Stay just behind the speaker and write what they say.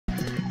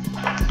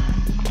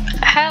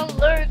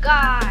Hello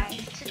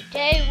guys,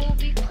 today we'll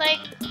be playing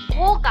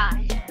Fall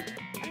Guys,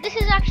 and this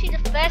is actually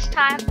the first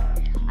time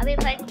I've been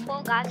playing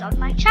Fall Guys on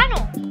my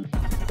channel,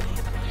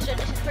 so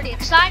this is pretty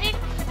exciting.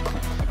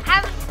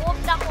 Haven't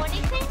warmed up or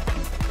anything,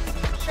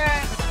 so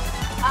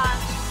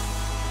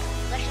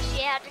let's just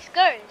see how this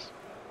goes.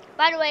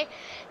 By the way,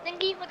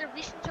 thank you for the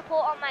recent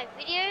support on my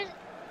videos.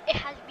 It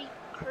has been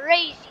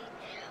crazy.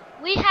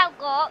 We have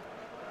got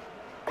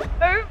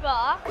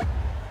over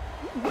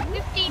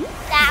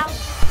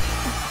 15,000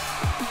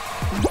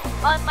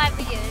 on my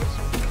videos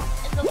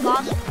in the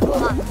last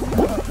month.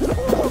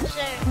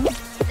 So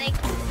thank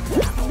you.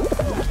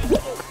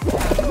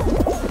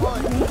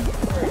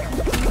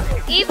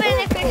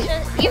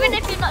 Even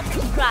if you're not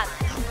subscribed,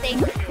 thank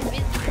you. It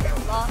means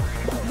a lot.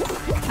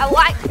 I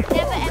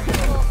never ever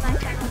thought my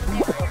channel would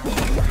get this.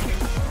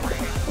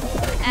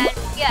 And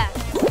yeah.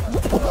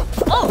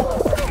 Oh!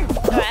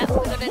 Alright, we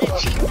got an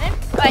achievement.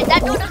 Alright,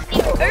 that door doesn't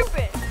even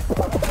open.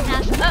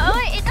 Now, oh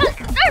wait, it does.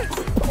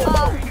 No!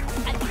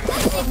 I think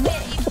that's it.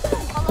 We're even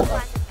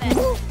qualifying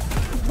first.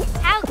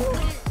 How good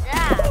is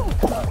that?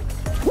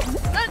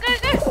 Go, go,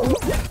 go!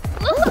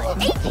 Look,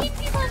 18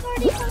 people have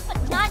already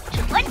qualified. 9,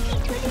 20,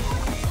 21.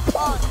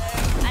 Oh no,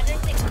 I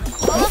don't think I'm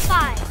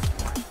qualified.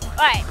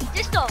 Alright,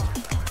 this door.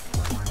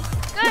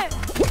 Go!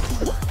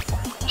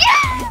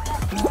 Yeah!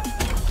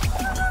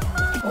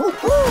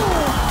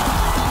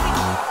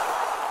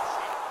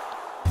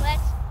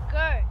 Let's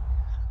go.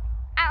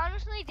 I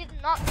honestly did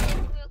not think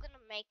we were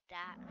gonna make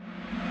that.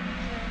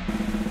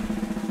 So,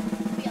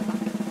 we are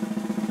lucky.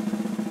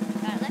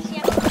 Alright, let's see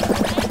how many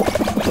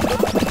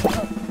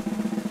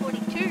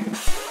 42.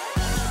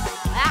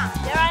 Wow,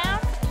 there I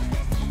am.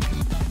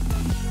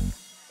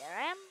 There I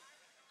am.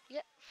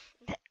 Yep.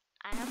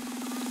 I am.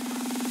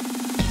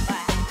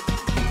 Alright.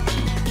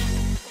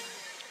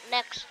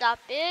 Next up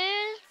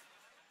is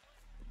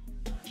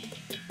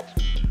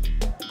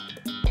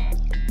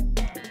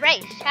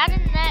race. How to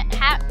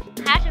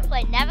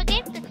play.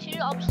 Navigate the 2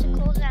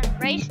 obstacles and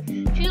race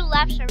 2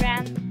 laps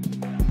around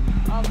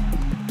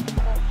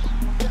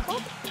the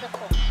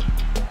course.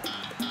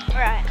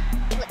 Alright,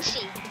 let's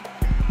see.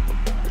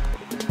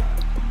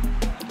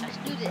 Let's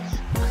do this.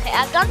 Okay,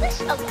 I've done this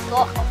a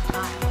lot of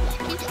times. It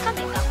keeps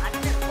coming up. I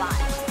don't know why.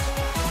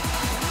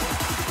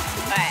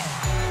 Alright,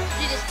 let's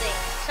do this thing.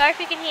 Sorry if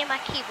you can hear my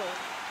keyboard.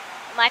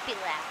 It might be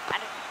loud. I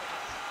don't know if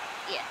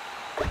it is. Yeah.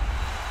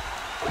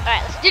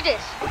 Alright, let's do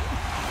this.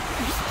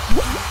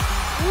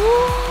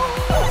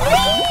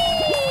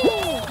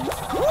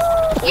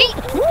 Yeet!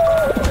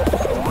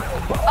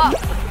 Oh!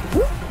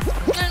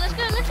 Let's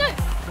go! This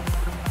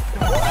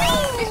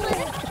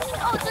way!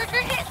 Oh, don't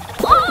hit!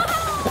 Oh!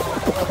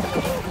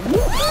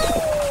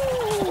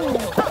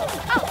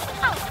 Oh!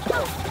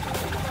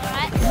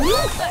 Alright,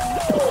 let's go!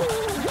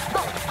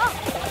 Oh!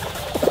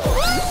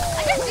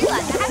 I just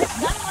realized I haven't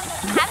done one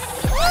that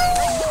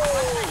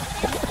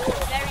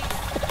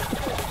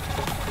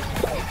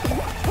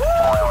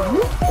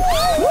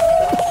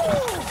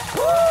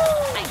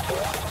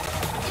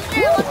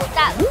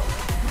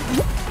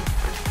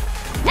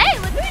Hey,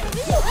 we're doing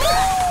really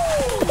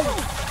good.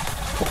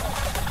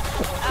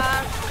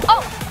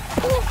 Oh,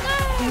 let's go.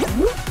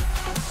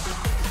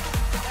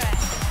 Alright.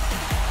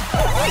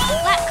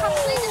 Lap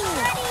completed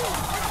already.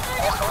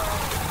 Let's go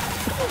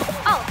this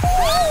one. Oh,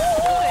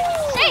 we're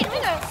insane.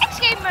 We're going X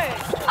game mode.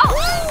 Oh,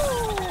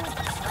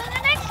 we're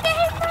in X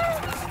game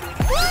mode.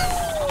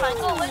 Oh my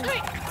god, we're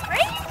going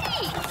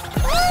crazy.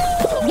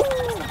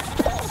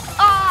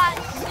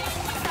 As soon as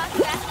we start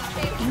that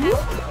game, we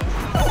have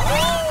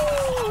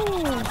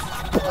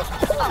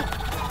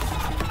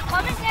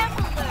comment down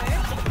below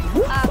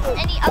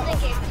any other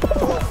games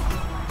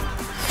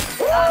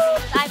I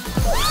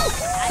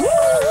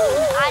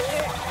don't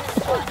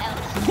know what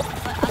else,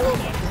 but other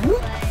games to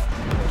play.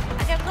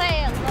 I can play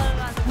a lot of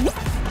other games.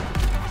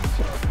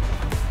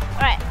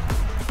 Alright,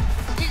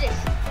 let's do this.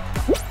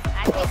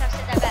 I think I've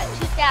said that about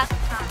 2,000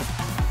 times.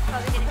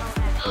 Probably getting all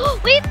that.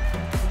 We've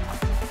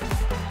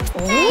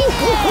made it!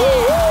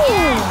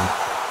 Yes!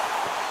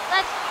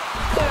 Let's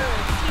go.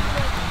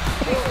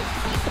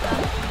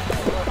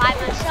 By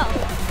myself.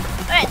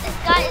 Alright, this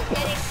guy is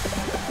getting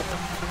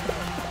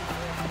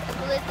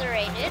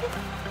obliterated.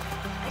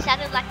 It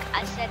sounded like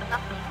I said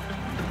nothing.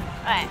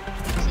 Alright,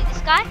 see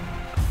this guy?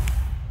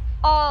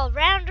 Oh,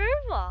 round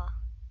over.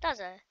 That was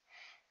a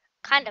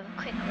kind of a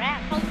quick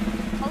round.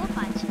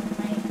 Qualified to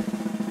play.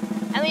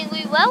 I mean,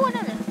 we were one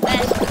of the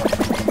best.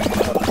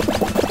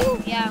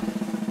 Yeah.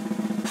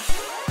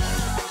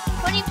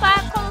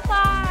 25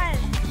 qualified.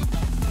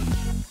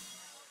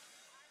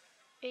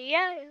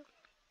 Yeah.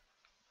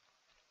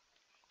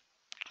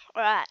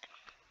 Alright.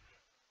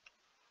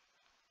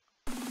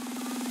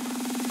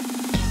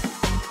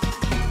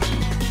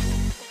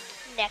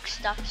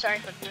 Next up, sorry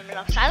for the moment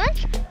of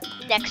silence.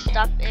 Next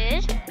up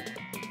is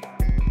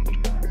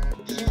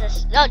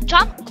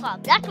jump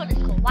club. That's what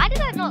it's called. Why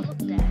did I not look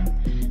there?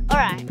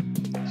 Alright.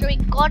 So we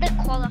gotta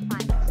qualify.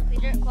 If we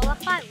don't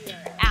qualify, we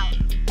are out.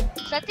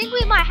 So I think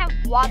we might have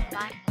one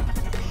life.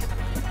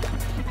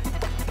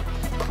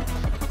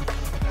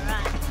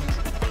 Alright.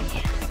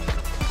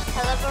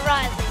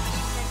 Alright, ladies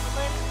and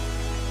gentlemen.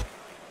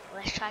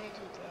 Let's try to do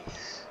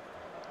this.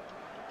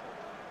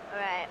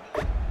 Alright.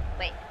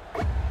 Wait.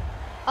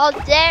 Oh,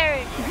 there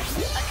it is.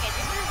 Okay,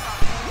 this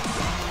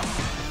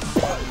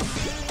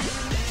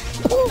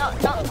is not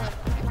good.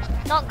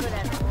 Not good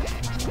at all.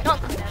 Not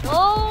good at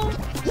all.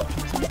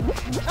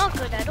 Not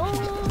good at all.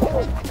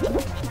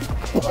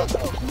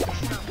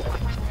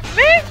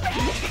 Move!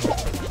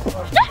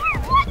 No!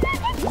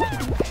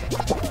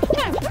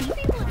 Trying to push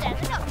people down.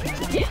 They're not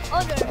moving.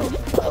 Oh no.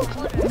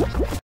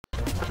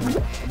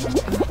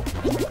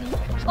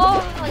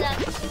 Oh,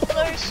 that's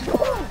first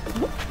one.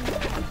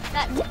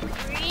 That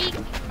freak.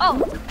 Oh.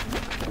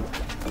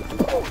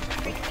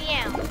 Freak me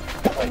out.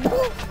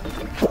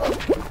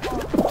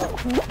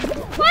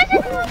 Why is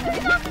everyone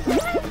doing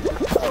opposite way?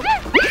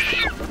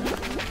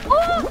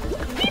 Oh,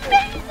 we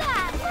made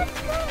that. Let's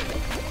go.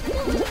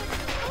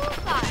 Oh,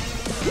 God.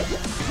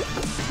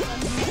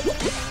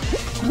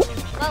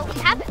 Well, we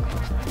haven't.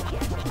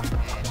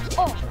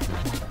 Oh,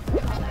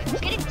 it's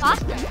getting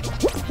faster.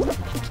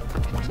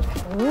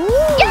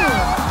 Yeah!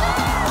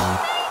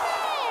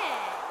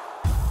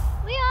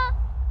 We are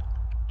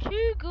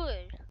too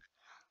good.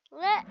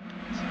 Let's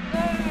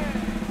go.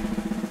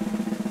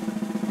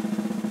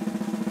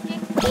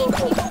 You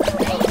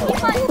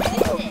might do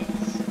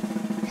this.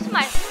 This is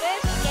my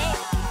first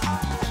game.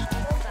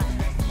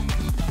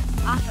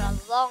 After a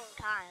long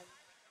time.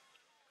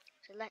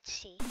 So let's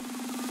see.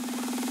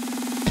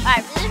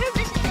 Alright, really hope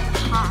this isn't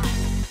hard.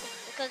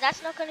 Because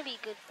that's not going to be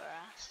good for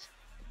us.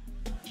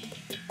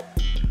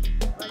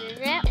 What is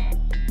it?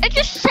 It's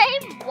the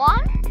same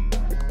one?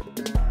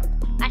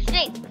 I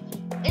think.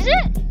 Is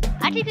it?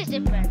 I think it's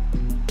different.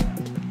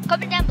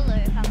 Comment down below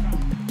if I'm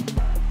wrong.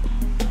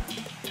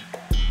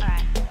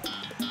 Alright.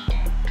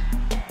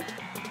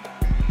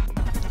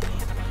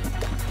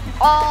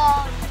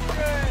 Oh,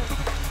 sure.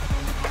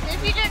 If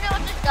you don't know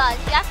what this does,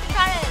 you have to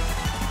try to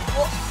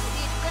walk.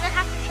 You're gonna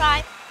have to try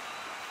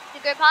to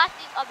go past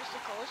these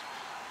obstacles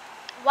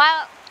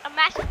while a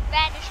massive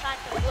fan is trying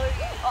to blow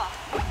you off.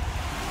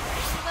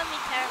 This is gonna be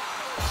terrible.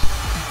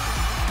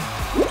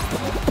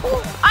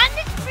 And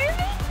it's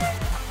moving!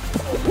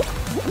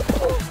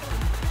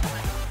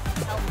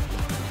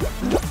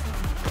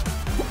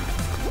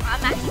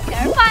 I'm actually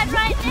terrified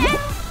right now.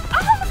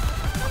 Oh,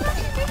 I'm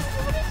actually making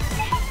what it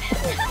said.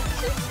 I'm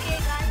so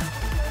scared, guys.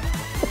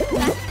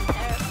 I'm actually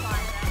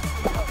terrified right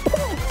now.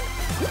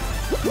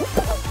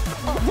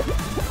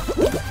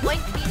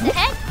 Point to the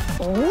head.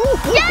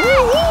 Yes!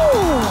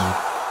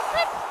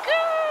 Let's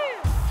go!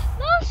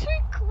 That was so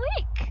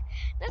quick.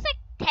 That's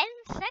like 10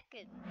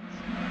 seconds.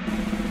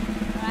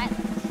 Alright,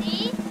 let's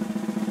see.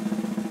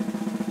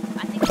 I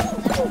think it's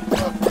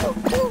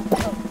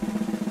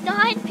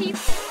 9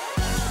 people.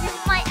 We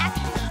might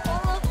actually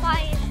qualify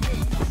in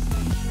this.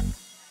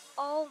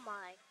 Oh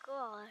my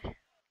god.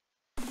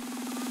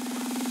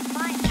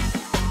 Might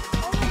actually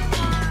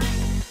qualify.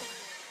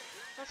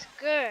 Let's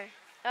go.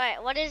 Alright,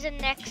 what is the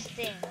next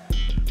thing?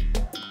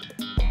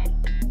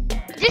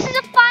 This is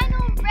a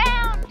final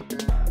round!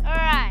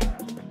 Alright.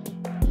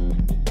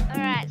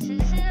 Alright, so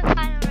this is the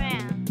final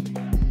round.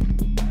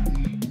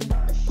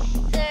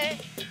 So,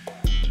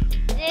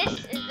 this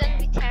is gonna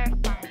be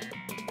terrifying.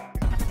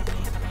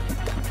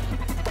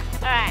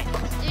 Alright,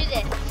 let's do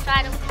this. Let's try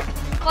to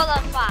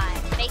qualify.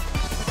 Make it.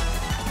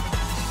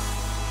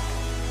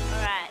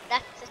 Alright,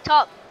 that's the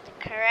top. The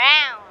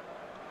crown.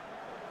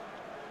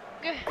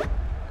 Good.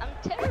 I'm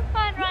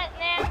terrified right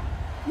now.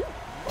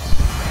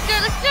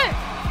 Let's go!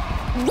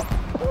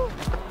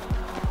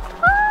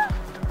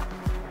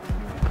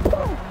 I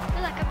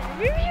feel like I'm in a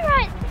movie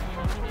right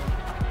now.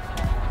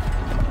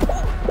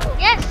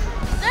 Yes!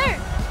 No!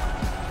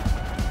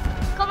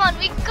 Come on,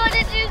 we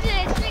gotta do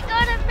this! We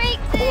gotta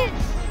make this!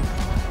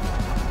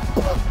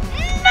 No! We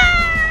did it!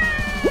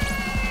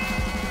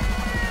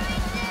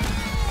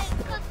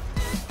 Because,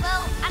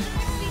 well, I don't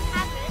know if we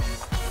have it,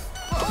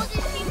 but all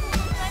these people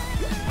are going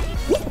to be.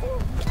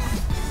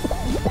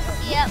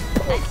 Yep,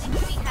 I think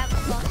we have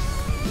lost.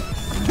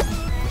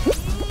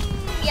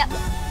 Yep.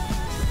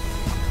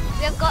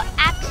 We have got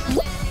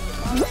absolutely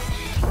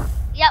lost.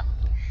 Yep.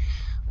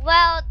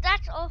 Well,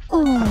 that's all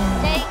for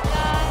today,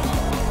 guys.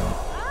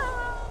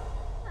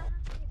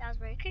 That was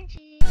very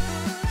cringy.